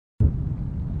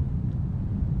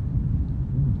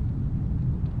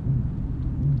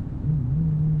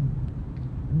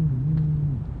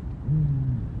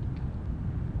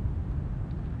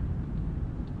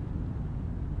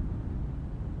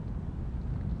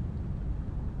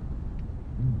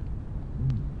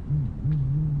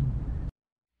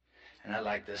And I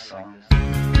like this song. Yeah,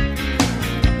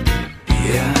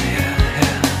 yeah,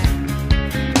 yeah.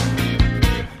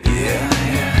 Yeah,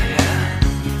 yeah, yeah.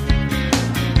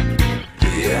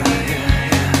 Yeah,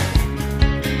 yeah, yeah.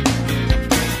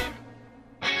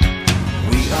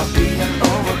 We are being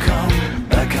overcome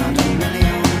by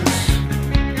condominiums.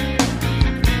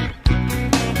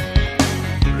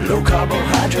 Low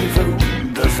carbohydrate food,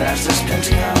 the fastest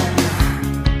Pentium.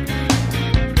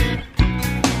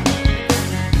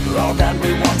 All that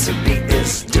we want to be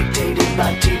is dictated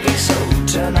by TV. So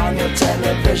turn on your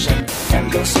television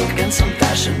and go soak in some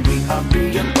fashion. We are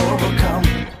being overcome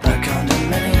by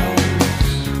condominiums.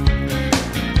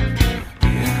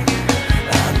 Yeah.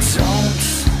 I don't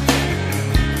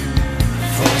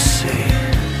foresee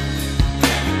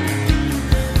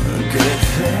good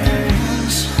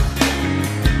things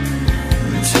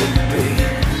to be,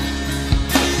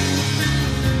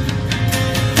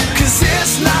 'cause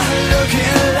it's not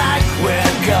looking like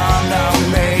we're gonna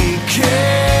make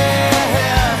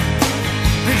it,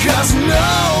 because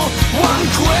no one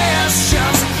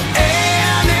questions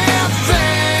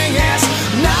anything. It's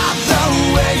not the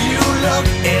way you look,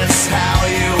 it's how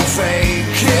you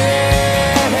fake it.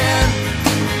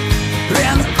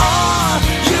 And are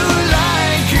you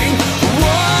liking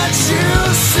what you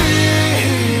see?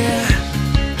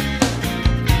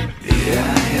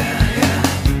 Yeah, yeah, yeah.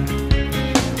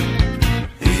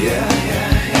 Yeah,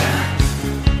 yeah, yeah.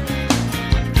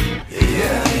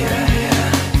 Yeah, yeah, yeah.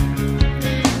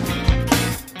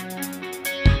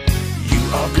 You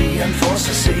are being forced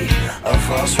to see a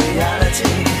false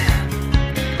reality.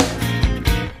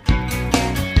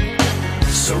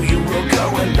 So you will go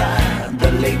and buy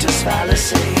the latest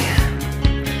fallacy.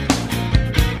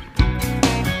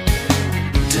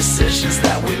 Decisions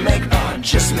that we make are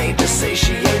just made to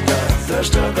satiate the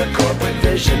thirst of the corporate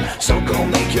vision. So go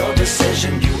make your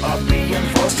decision. You are being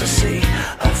forced to see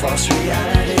a false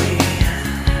reality.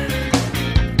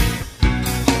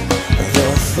 The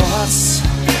thoughts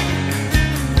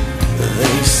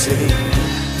they see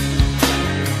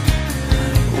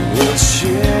will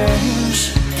change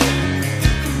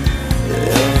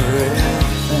everything.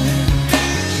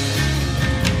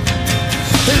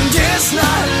 And it's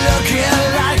not looking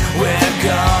like we're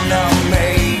gonna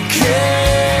make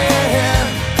it,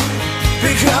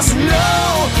 because no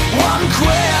one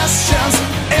questions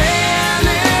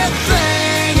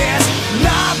anything. It's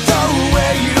not the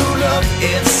way you look,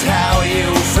 it's how you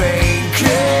fake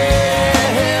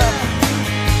it.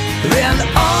 Then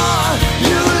are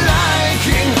you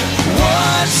liking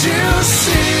what you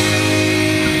see?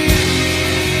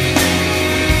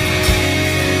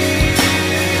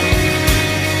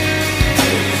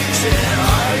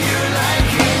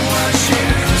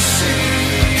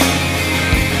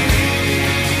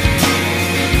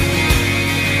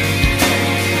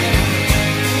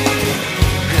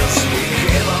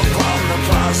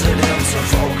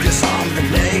 Focus on the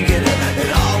negative,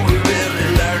 and all we really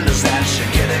learned is that you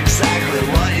get exactly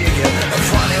what you get. A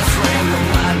funny frame of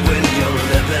mind when you're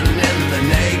living in the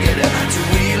negative. Do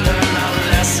we learn our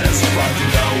lessons? But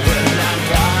no, we're not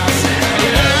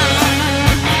positive.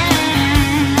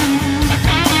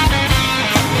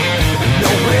 No,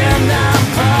 we're not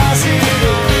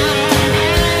positive.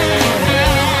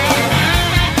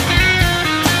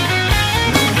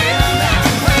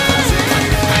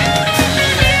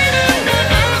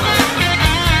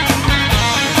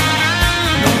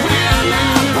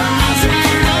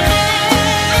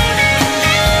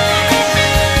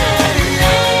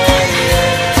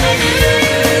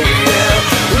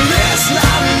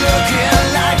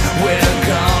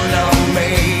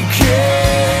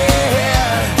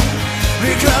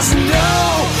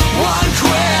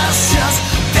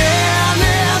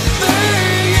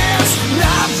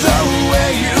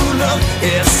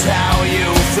 It's how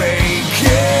you fake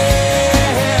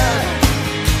it.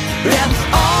 And